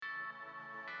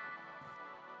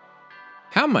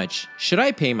How much should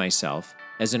I pay myself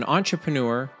as an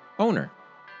entrepreneur owner?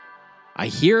 I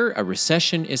hear a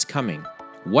recession is coming.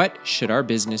 What should our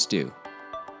business do?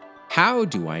 How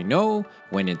do I know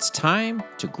when it's time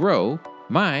to grow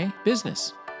my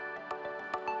business?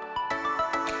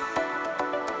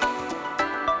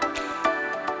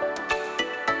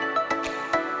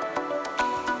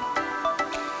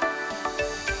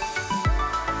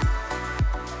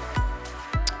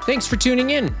 Thanks for tuning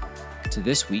in to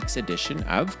this week's edition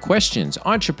of Questions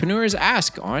Entrepreneurs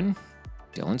Ask on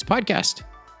Dylan's podcast.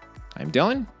 I'm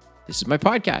Dylan. This is my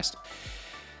podcast.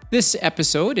 This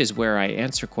episode is where I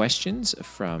answer questions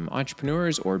from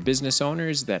entrepreneurs or business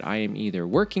owners that I am either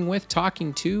working with,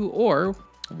 talking to, or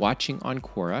watching on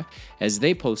Quora as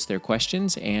they post their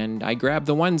questions, and I grab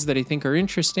the ones that I think are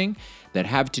interesting, that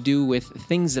have to do with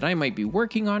things that I might be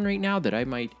working on right now, that I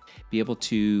might be able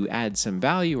to add some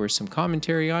value or some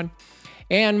commentary on.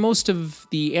 And most of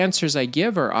the answers I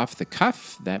give are off the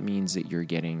cuff. That means that you're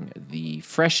getting the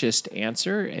freshest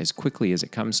answer as quickly as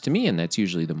it comes to me, and that's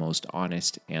usually the most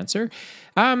honest answer.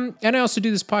 And I also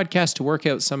do this podcast to work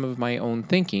out some of my own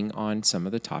thinking on some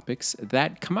of the topics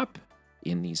that come up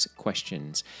in these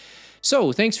questions.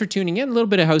 So thanks for tuning in. A little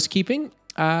bit of housekeeping.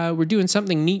 We're doing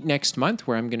something neat next month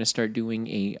where I'm going to start doing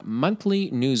a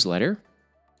monthly newsletter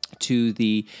to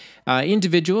the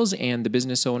individuals and the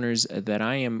business owners that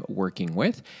I am working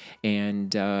with.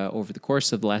 And over the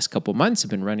course of the last couple months,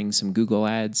 I've been running some Google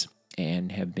ads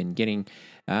and have been getting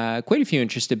quite a few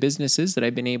interested businesses that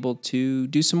I've been able to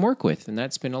do some work with. And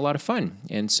that's been a lot of fun.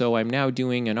 And so I'm now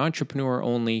doing an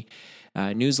entrepreneur-only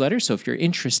newsletter. So if you're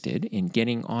interested in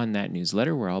getting on that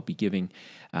newsletter, where I'll be giving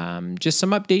just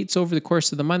some updates over the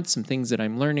course of the month, some things that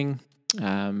I'm learning,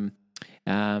 and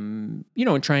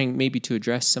trying maybe to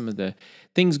address some of the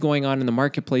things going on in the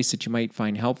marketplace that you might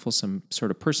find helpful, some sort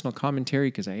of personal commentary,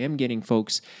 because I am getting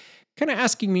folks kind of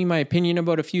asking me my opinion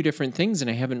about a few different things,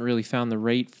 and I haven't really found the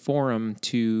right forum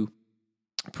to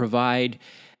provide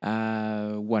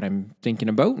what I'm thinking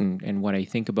about and what I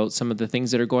think about some of the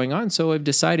things that are going on. So I've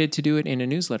decided to do it in a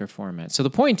newsletter format. So the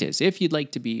point is, if you'd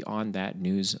like to be on that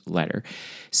newsletter,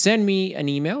 send me an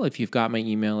email. If you've got my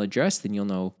email address, then you'll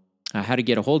know how to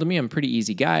get a hold of me. I'm a pretty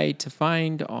easy guy to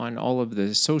find on all of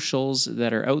the socials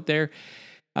that are out there.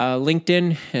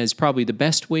 LinkedIn is probably the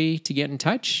best way to get in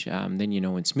touch. Then you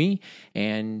know it's me.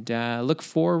 And look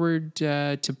forward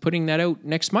to putting that out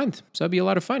next month. So that'll be a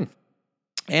lot of fun.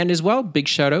 And as well, big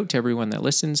shout out to everyone that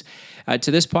listens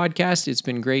to this podcast. It's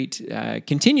been great,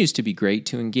 continues to be great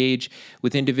to engage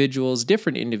with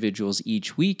different individuals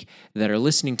each week that are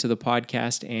listening to the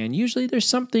podcast. And usually there's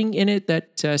something in it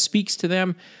that speaks to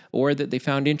them or that they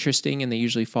found interesting, and they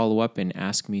usually follow up and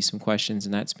ask me some questions.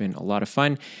 And that's been a lot of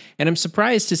fun. And I'm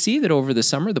surprised to see that over the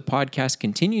summer, the podcast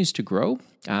continues to grow.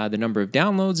 The number of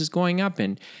downloads is going up,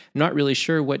 and I'm not really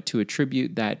sure what to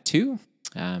attribute that to.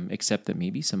 Except that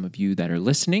maybe some of you that are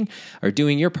listening are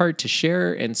doing your part to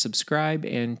share and subscribe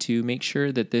and to make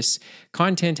sure that this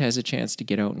content has a chance to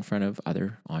get out in front of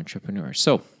other entrepreneurs.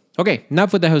 So, okay,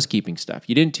 enough with the housekeeping stuff.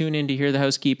 You didn't tune in to hear the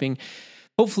housekeeping.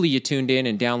 Hopefully you tuned in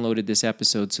and downloaded this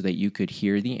episode so that you could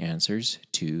hear the answers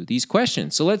to these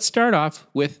questions. So let's start off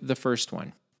with the first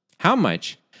one. How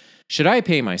much should I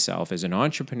pay myself as an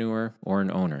entrepreneur or an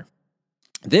owner?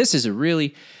 This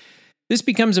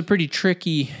becomes a pretty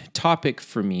tricky topic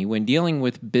for me when dealing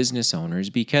with business owners,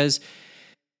 because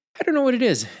I don't know what it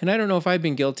is, and I don't know if I've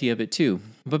been guilty of it too.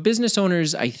 But business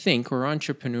owners, I think, or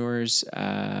entrepreneurs,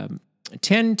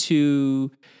 tend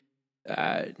to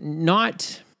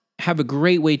not have a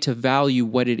great way to value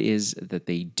what it is that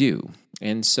they do.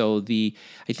 And so I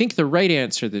think the right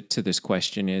answer to this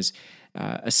question is,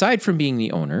 aside from being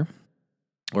the owner,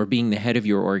 or being the head of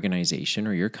your organization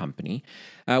or your company,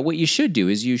 what you should do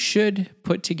is you should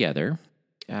put together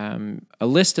a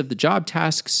list of the job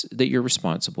tasks that you're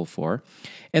responsible for.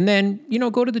 And then,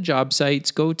 go to the job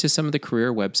sites, go to some of the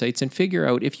career websites and figure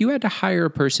out if you had to hire a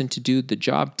person to do the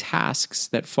job tasks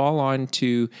that fall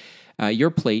onto your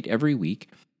plate every week,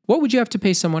 what would you have to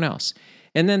pay someone else?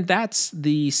 And then that's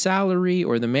the salary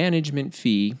or the management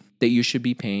fee that you should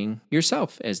be paying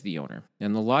yourself as the owner.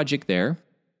 And the logic there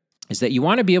is that you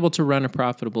want to be able to run a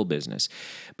profitable business.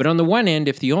 But on the one end,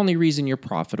 if the only reason you're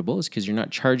profitable is because you're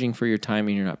not charging for your time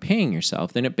and you're not paying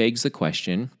yourself, then it begs the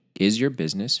question, is your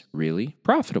business really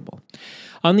profitable?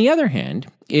 On the other hand,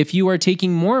 if you are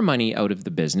taking more money out of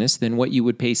the business than what you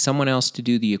would pay someone else to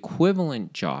do the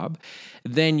equivalent job,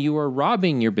 then you are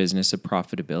robbing your business of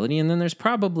profitability. And then there's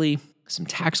probably some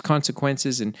tax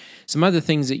consequences and some other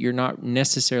things that you're not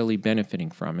necessarily benefiting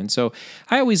from. And so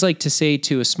I always like to say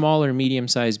to a small or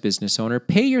medium-sized business owner,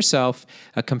 pay yourself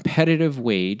a competitive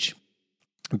wage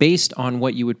based on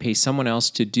what you would pay someone else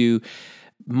to do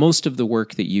most of the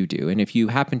work that you do. And if you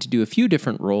happen to do a few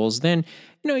different roles, then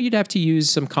you'd have to use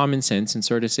some common sense and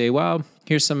sort of say, well,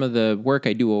 here's some of the work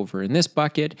I do over in this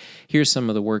bucket. Here's some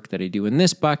of the work that I do in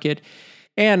this bucket.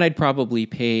 And I'd probably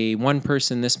pay one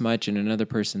person this much and another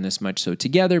person this much. So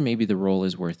together, maybe the role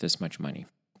is worth this much money.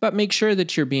 But make sure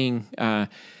that you're being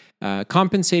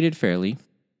compensated fairly.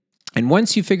 And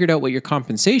once you've figured out what your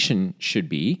compensation should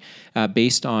be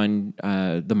based on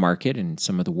the market and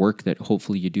some of the work that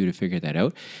hopefully you do to figure that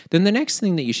out, then the next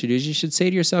thing that you should do is you should say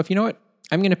to yourself, you know what,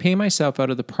 I'm going to pay myself out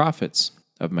of the profits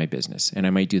of my business. And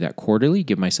I might do that quarterly,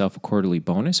 give myself a quarterly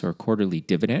bonus or a quarterly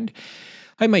dividend.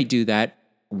 I might do that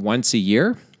once a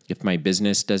year if my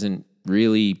business doesn't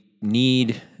really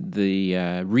need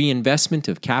the reinvestment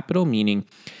of capital, meaning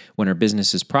when our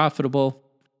business is profitable,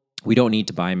 we don't need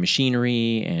to buy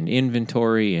machinery and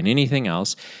inventory and anything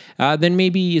else, then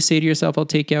maybe you say to yourself, I'll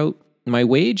take out my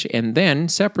wage and then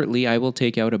separately I will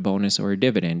take out a bonus or a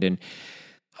dividend. And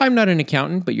I'm not an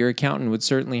accountant, but your accountant would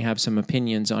certainly have some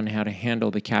opinions on how to handle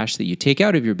the cash that you take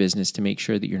out of your business to make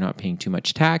sure that you're not paying too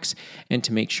much tax and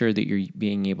to make sure that you're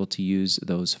being able to use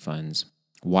those funds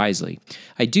wisely.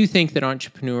 I do think that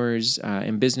entrepreneurs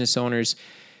and business owners,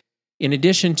 in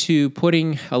addition to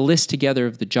putting a list together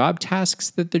of the job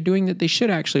tasks that they're doing, that they should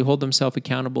actually hold themselves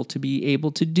accountable to be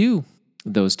able to do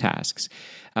those tasks.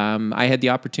 I had the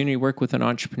opportunity to work with an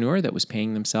entrepreneur that was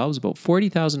paying themselves about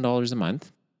 $40,000 a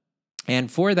month.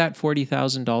 And for that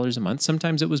 $40,000 a month,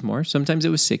 sometimes it was more, sometimes it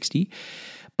was 60,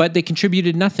 but they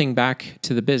contributed nothing back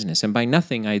to the business. And by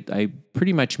nothing, I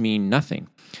pretty much mean nothing.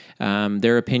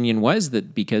 Their opinion was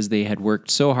that because they had worked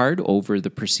so hard over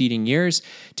the preceding years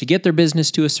to get their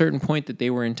business to a certain point that they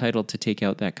were entitled to take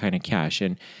out that kind of cash.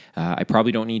 And I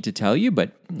probably don't need to tell you,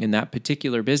 but in that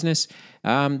particular business,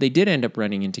 they did end up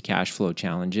running into cash flow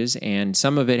challenges. And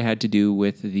some of it had to do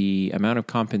with the amount of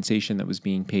compensation that was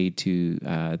being paid to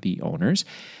the owners.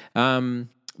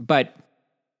 But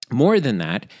more than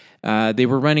that, they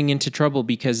were running into trouble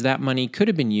because that money could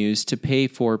have been used to pay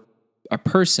for a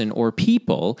person or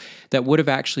people that would have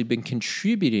actually been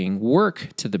contributing work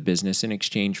to the business in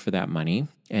exchange for that money.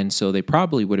 And so they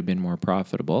probably would have been more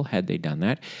profitable had they done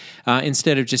that,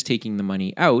 instead of just taking the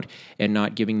money out and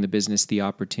not giving the business the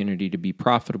opportunity to be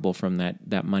profitable from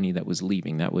that money that was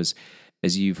leaving. That was,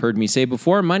 as you've heard me say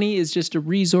before, money is just a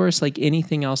resource like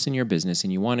anything else in your business,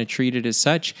 and you want to treat it as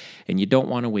such, and you don't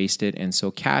want to waste it. And so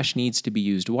cash needs to be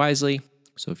used wisely.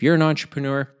 So if you're an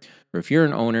entrepreneur or if you're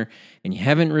an owner and you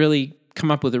haven't really come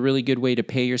up with a really good way to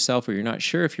pay yourself, or you're not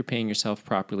sure if you're paying yourself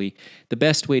properly, the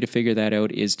best way to figure that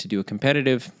out is to do a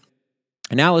competitive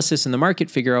analysis in the market,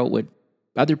 figure out what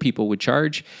other people would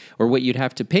charge or what you'd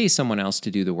have to pay someone else to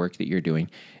do the work that you're doing,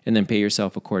 and then pay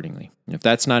yourself accordingly. And if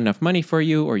that's not enough money for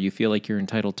you, or you feel like you're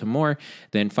entitled to more,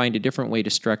 then find a different way to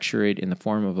structure it in the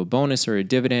form of a bonus or a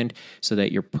dividend so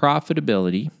that your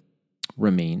profitability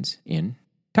remains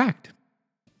intact.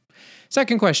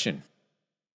 Second question.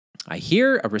 I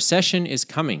hear a recession is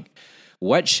coming.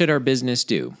 What should our business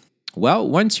do? Well,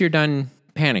 once you're done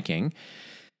panicking,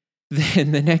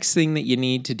 then the next thing that you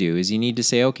need to do is you need to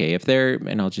say, okay,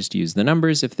 and I'll just use the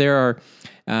numbers, if there are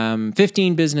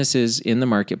 15 businesses in the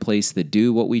marketplace that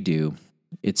do what we do,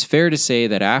 it's fair to say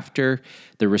that after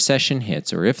the recession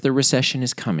hits, or if the recession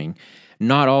is coming,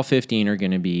 not all 15 are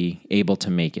going to be able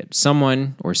to make it.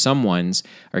 Someone or someones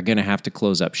are going to have to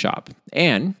close up shop.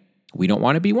 And we don't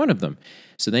want to be one of them.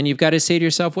 So then you've got to say to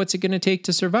yourself, what's it going to take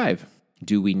to survive?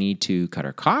 Do we need to cut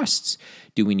our costs?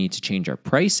 Do we need to change our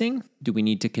pricing? Do we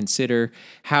need to consider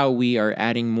how we are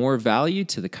adding more value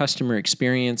to the customer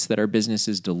experience that our business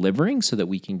is delivering so that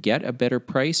we can get a better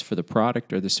price for the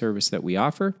product or the service that we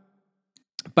offer?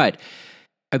 But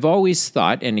I've always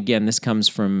thought, and again, this comes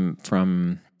from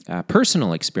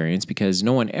personal experience because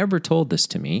no one ever told this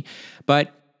to me,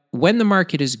 but when the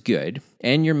market is good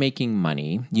and you're making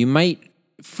money, you might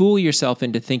fool yourself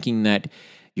into thinking that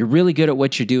you're really good at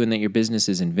what you do and that your business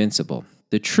is invincible.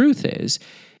 The truth is,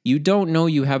 you don't know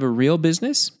you have a real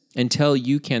business until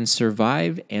you can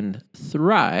survive and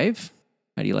thrive.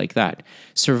 How do you like that?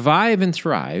 Survive and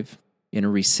thrive in a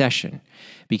recession.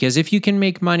 Because if you can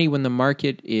make money when the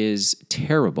market is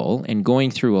terrible and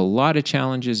going through a lot of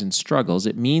challenges and struggles,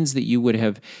 it means that you would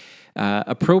have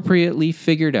appropriately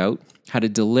figured out how to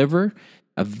deliver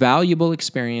a valuable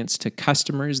experience to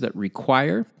customers that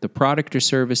require the product or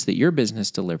service that your business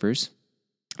delivers,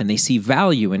 and they see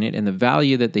value in it, and the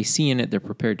value that they see in it, they're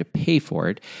prepared to pay for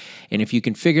it. And if you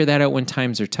can figure that out when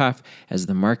times are tough, as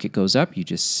the market goes up, you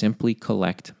just simply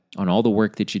collect on all the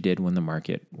work that you did when the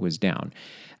market was down.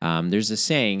 There's a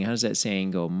saying, how does that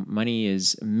saying go? Money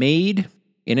is made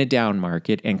in a down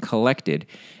market and collected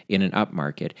in an up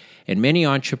market. And many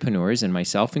entrepreneurs, and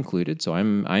myself included, so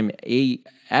I'm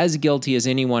as guilty as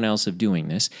anyone else of doing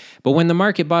this. But when the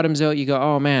market bottoms out, you go,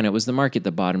 oh man, it was the market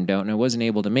that bottomed out and I wasn't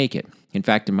able to make it. In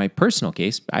fact, in my personal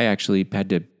case, I actually had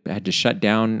to shut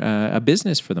down a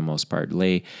business for the most part,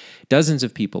 lay dozens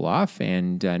of people off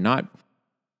and not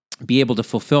be able to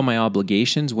fulfill my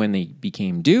obligations when they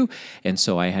became due. And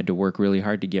so I had to work really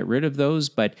hard to get rid of those.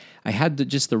 But I had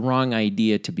just the wrong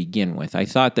idea to begin with. I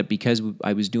thought that because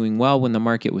I was doing well when the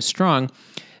market was strong,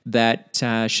 that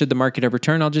should the market ever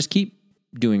turn, I'll just keep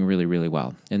doing really, really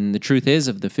well. And the truth is,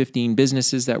 of the 15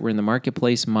 businesses that were in the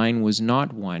marketplace, mine was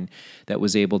not one that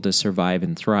was able to survive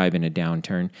and thrive in a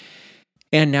downturn.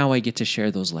 And now I get to share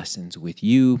those lessons with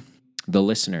you, the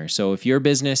listener. So if your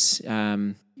business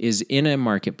is in a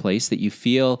marketplace that you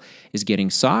feel is getting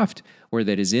soft or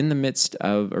that is in the midst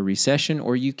of a recession,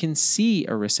 or you can see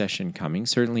a recession coming,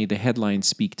 certainly the headlines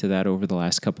speak to that over the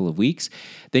last couple of weeks,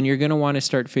 then you're going to want to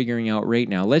start figuring out right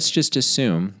now, let's just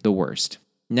assume the worst.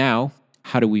 Now,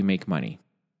 how do we make money?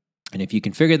 And if you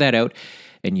can figure that out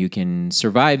and you can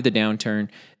survive the downturn,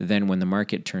 then when the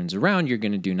market turns around, you're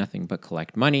going to do nothing but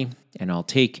collect money. And I'll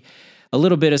take a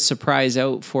little bit of surprise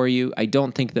out for you. I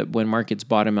don't think that when markets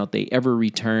bottom out, they ever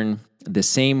return the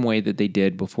same way that they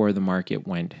did before the market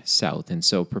went south. And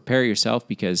so prepare yourself,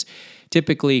 because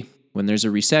typically when there's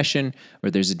a recession or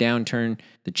there's a downturn,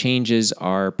 the changes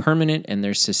are permanent and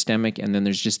they're systemic, and then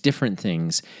there's just different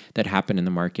things that happen in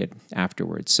the market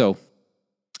afterwards. So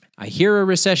I hear a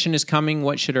recession is coming.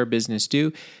 What should our business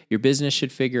do? Your business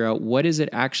should figure out, what is it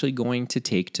actually going to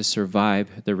take to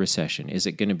survive the recession? Is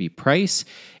it going to be price?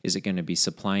 Is it going to be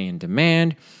supply and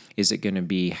demand? Is it going to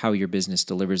be how your business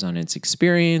delivers on its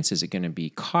experience? Is it going to be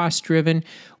cost driven?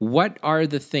 What are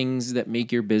the things that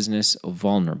make your business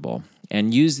vulnerable?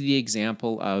 And use the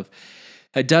example of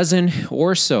a dozen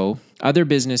or so other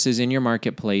businesses in your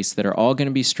marketplace that are all going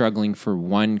to be struggling for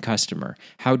one customer.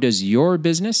 How does your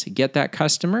business get that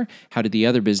customer? How do the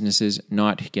other businesses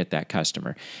not get that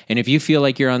customer? And if you feel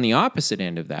like you're on the opposite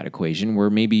end of that equation,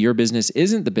 where maybe your business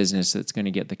isn't the business that's going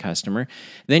to get the customer,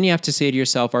 then you have to say to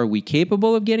yourself, are we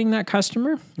capable of getting that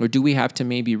customer? Or do we have to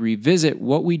maybe revisit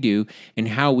what we do and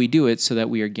how we do it so that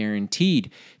we are guaranteed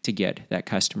to get that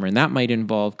customer? And that might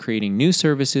involve creating new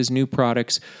services, new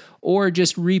products, or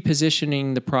just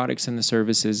repositioning the products and the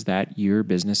services that your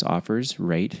business offers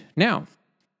right now.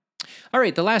 All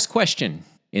right, the last question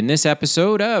in this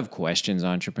episode of Questions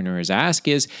Entrepreneurs Ask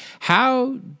is,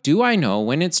 how do I know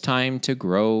when it's time to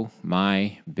grow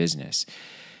my business?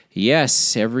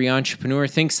 Yes, every entrepreneur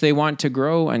thinks they want to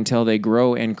grow until they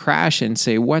grow and crash and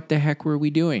say, what the heck were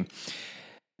we doing?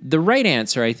 The right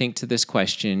answer, I think, to this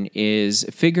question is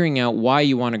figuring out why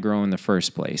you want to grow in the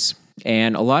first place.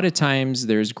 And a lot of times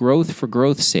there's growth for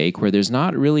growth's sake, where there's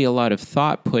not really a lot of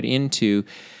thought put into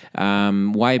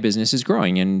why a business is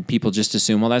growing. And people just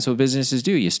assume, well, that's what businesses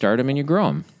do. You start them and you grow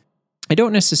them. I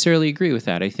don't necessarily agree with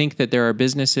that. I think that there are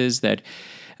businesses that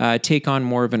take on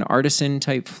more of an artisan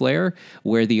type flair,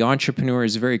 where the entrepreneur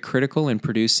is very critical in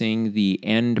producing the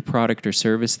end product or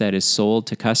service that is sold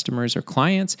to customers or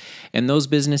clients. And those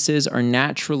businesses are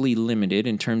naturally limited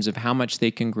in terms of how much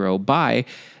they can grow by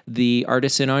the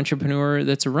artisan entrepreneur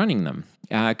that's running them.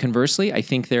 Conversely, I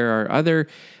think there are other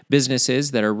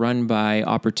businesses that are run by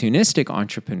opportunistic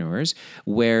entrepreneurs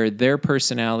where their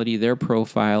personality, their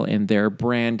profile, and their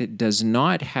brand does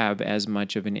not have as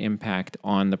much of an impact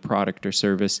on the product or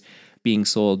service being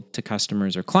sold to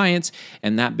customers or clients,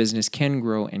 and that business can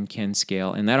grow and can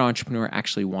scale, and that entrepreneur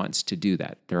actually wants to do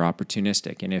that. They're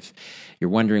opportunistic. And if you're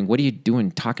wondering, what are you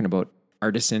doing talking about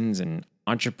artisans and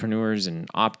entrepreneurs and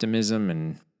optimism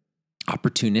and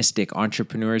opportunistic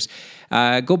entrepreneurs,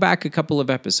 go back a couple of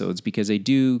episodes, because I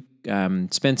do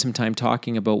spend some time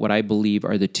talking about what I believe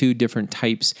are the two different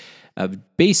types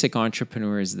of basic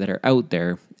entrepreneurs that are out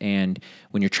there. And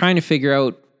when you're trying to figure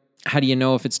out how do you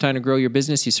know if it's time to grow your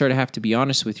business, you sort of have to be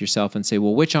honest with yourself and say,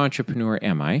 well, which entrepreneur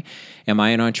am I? Am I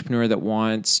an entrepreneur that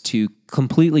wants to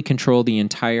completely control the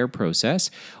entire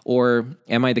process? Or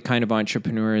am I the kind of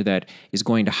entrepreneur that is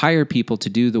going to hire people to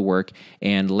do the work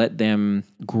and let them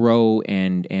grow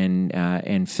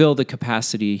and fill the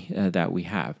capacity that we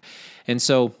have? And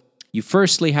so you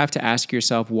firstly have to ask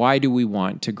yourself, why do we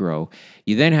want to grow?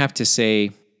 You then have to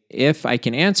say, if I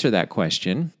can answer that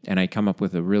question, and I come up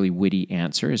with a really witty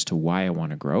answer as to why I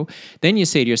want to grow, then you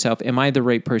say to yourself, am I the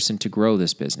right person to grow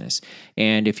this business?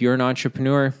 And if you're an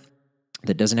entrepreneur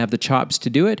that doesn't have the chops to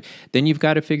do it, then you've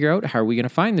got to figure out, how are we going to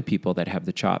find the people that have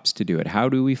the chops to do it? How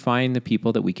do we find the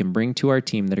people that we can bring to our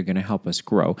team that are going to help us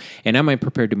grow? And am I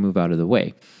prepared to move out of the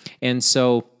way? And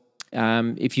so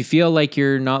If you feel like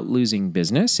you're not losing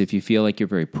business, if you feel like you're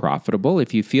very profitable,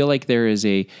 if you feel like there is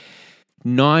a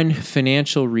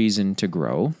non-financial reason to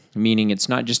grow, meaning it's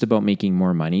not just about making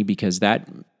more money, because that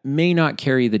may not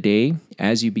carry the day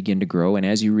as you begin to grow and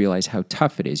as you realize how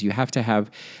tough it is. You have to have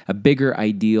a bigger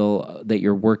ideal that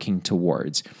you're working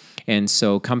towards. And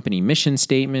so company mission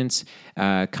statements,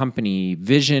 company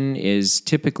vision is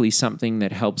typically something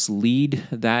that helps lead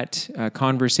that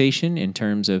conversation in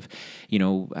terms of,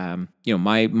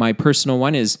 my personal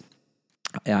one is,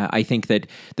 I think that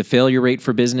the failure rate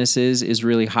for businesses is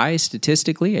really high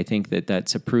statistically. I think that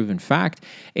that's a proven fact.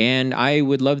 And I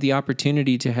would love the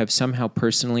opportunity to have somehow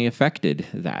personally affected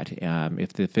that.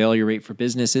 If the failure rate for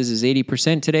businesses is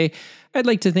 80% today, I'd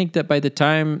like to think that by the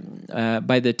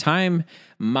time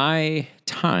my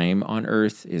time on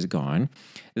earth is gone,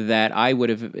 that I would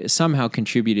have somehow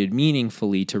contributed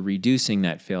meaningfully to reducing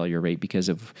that failure rate because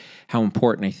of how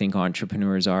important I think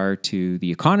entrepreneurs are to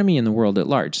the economy and the world at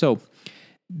large. So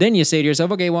then you say to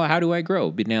yourself, okay, well, how do I grow?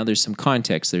 But now there's some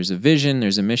context. There's a vision,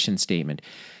 there's a mission statement.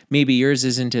 Maybe yours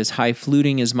isn't as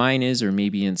high-fluting as mine is, or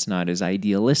maybe it's not as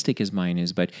idealistic as mine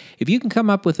is. But if you can come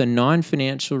up with a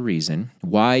non-financial reason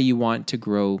why you want to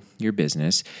grow your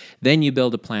business, then you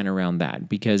build a plan around that.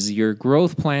 Because your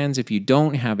growth plans, if you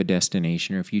don't have a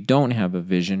destination, or if you don't have a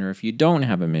vision, or if you don't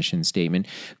have a mission statement,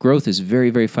 growth is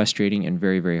very, very frustrating and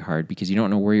very, very hard because you don't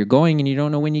know where you're going and you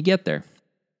don't know when you get there.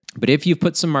 But if you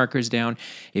put some markers down,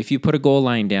 if you put a goal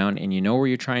line down and you know where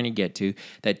you're trying to get to,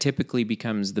 that typically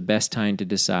becomes the best time to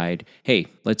decide, hey,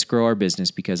 let's grow our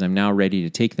business because I'm now ready to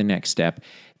take the next step.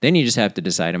 Then you just have to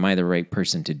decide, am I the right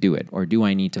person to do it? Or do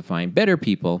I need to find better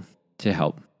people to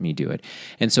help me do it?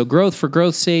 And so growth for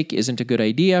growth's sake isn't a good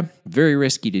idea. Very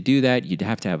risky to do that. You'd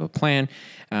have to have a plan.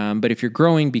 But if you're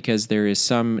growing because there is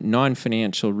some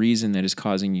non-financial reason that is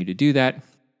causing you to do that,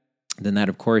 then that,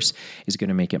 of course, is going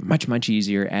to make it much, much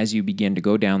easier as you begin to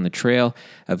go down the trail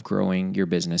of growing your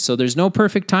business. So there's no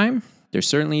perfect time. There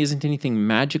certainly isn't anything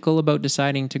magical about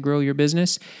deciding to grow your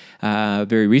business.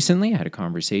 Very recently, I had a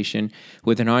conversation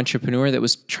with an entrepreneur that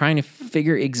was trying to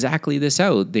figure exactly this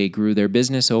out. They grew their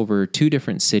business over 2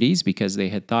 different cities because they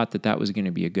had thought that that was going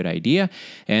to be a good idea,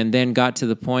 and then got to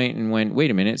the point and went, wait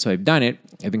a minute, so I've done it.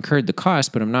 I've incurred the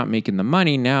cost, but I'm not making the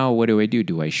money. Now, what do?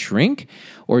 Do I shrink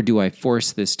or do I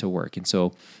force this to work? And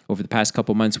so over the past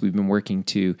couple months, we've been working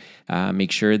to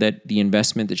make sure that the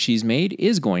investment that she's made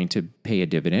is going to pay a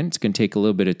dividend. It's going to take a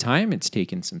little bit of time. It's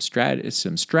taken some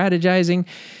strategizing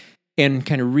and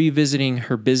kind of revisiting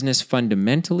her business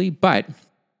fundamentally, but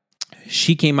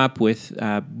she came up with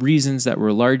reasons that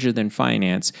were larger than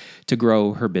finance to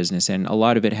grow her business. And a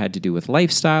lot of it had to do with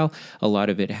lifestyle. A lot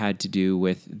of it had to do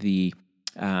with the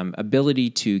ability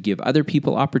to give other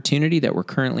people opportunity that were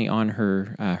currently on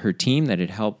her team that had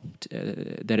helped,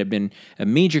 that had been a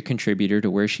major contributor to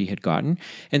where she had gotten.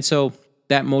 And so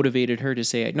that motivated her to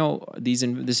say, no, this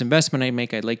investment I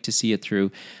make, I'd like to see it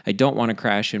through. I don't want to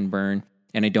crash and burn,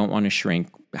 and I don't want to shrink.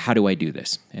 How do I do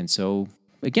this? And so,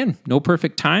 again, no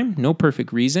perfect time, no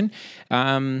perfect reason.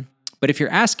 But if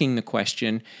you're asking the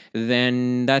question,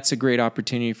 then that's a great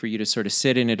opportunity for you to sort of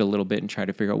sit in it a little bit and try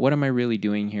to figure out, what am I really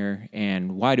doing here?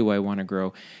 And why do I want to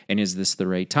grow? And is this the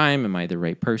right time? Am I the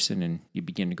right person? And you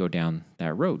begin to go down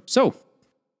that road. So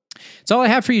that's all I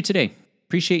have for you today.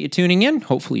 Appreciate you tuning in.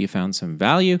 Hopefully you found some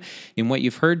value in what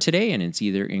you've heard today, and it's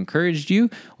either encouraged you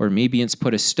or maybe it's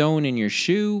put a stone in your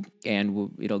shoe,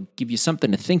 and it'll give you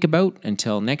something to think about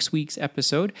until next week's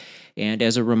episode. And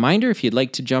as a reminder, if you'd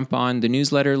like to jump on the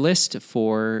newsletter list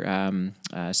for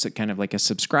so kind of like a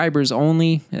subscribers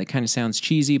only, that kind of sounds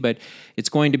cheesy, but it's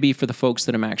going to be for the folks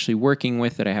that I'm actually working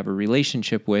with, that I have a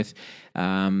relationship with,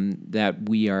 that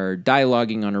we are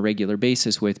dialoguing on a regular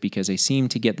basis with, because I seem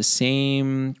to get the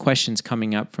same questions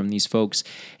coming up from these folks.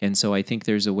 And so I think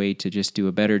there's a way to just do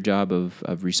a better job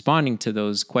of responding to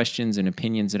those questions and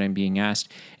opinions that I'm being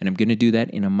asked. And I'm going to do that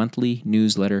in a monthly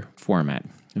newsletter format,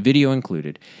 video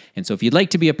included. And so if you'd like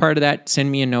to be a part of that,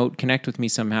 send me a note, connect with me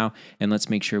somehow, and let's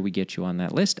make sure we get you on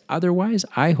that list. Otherwise,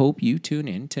 I hope you tune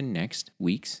in to next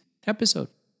week's episode.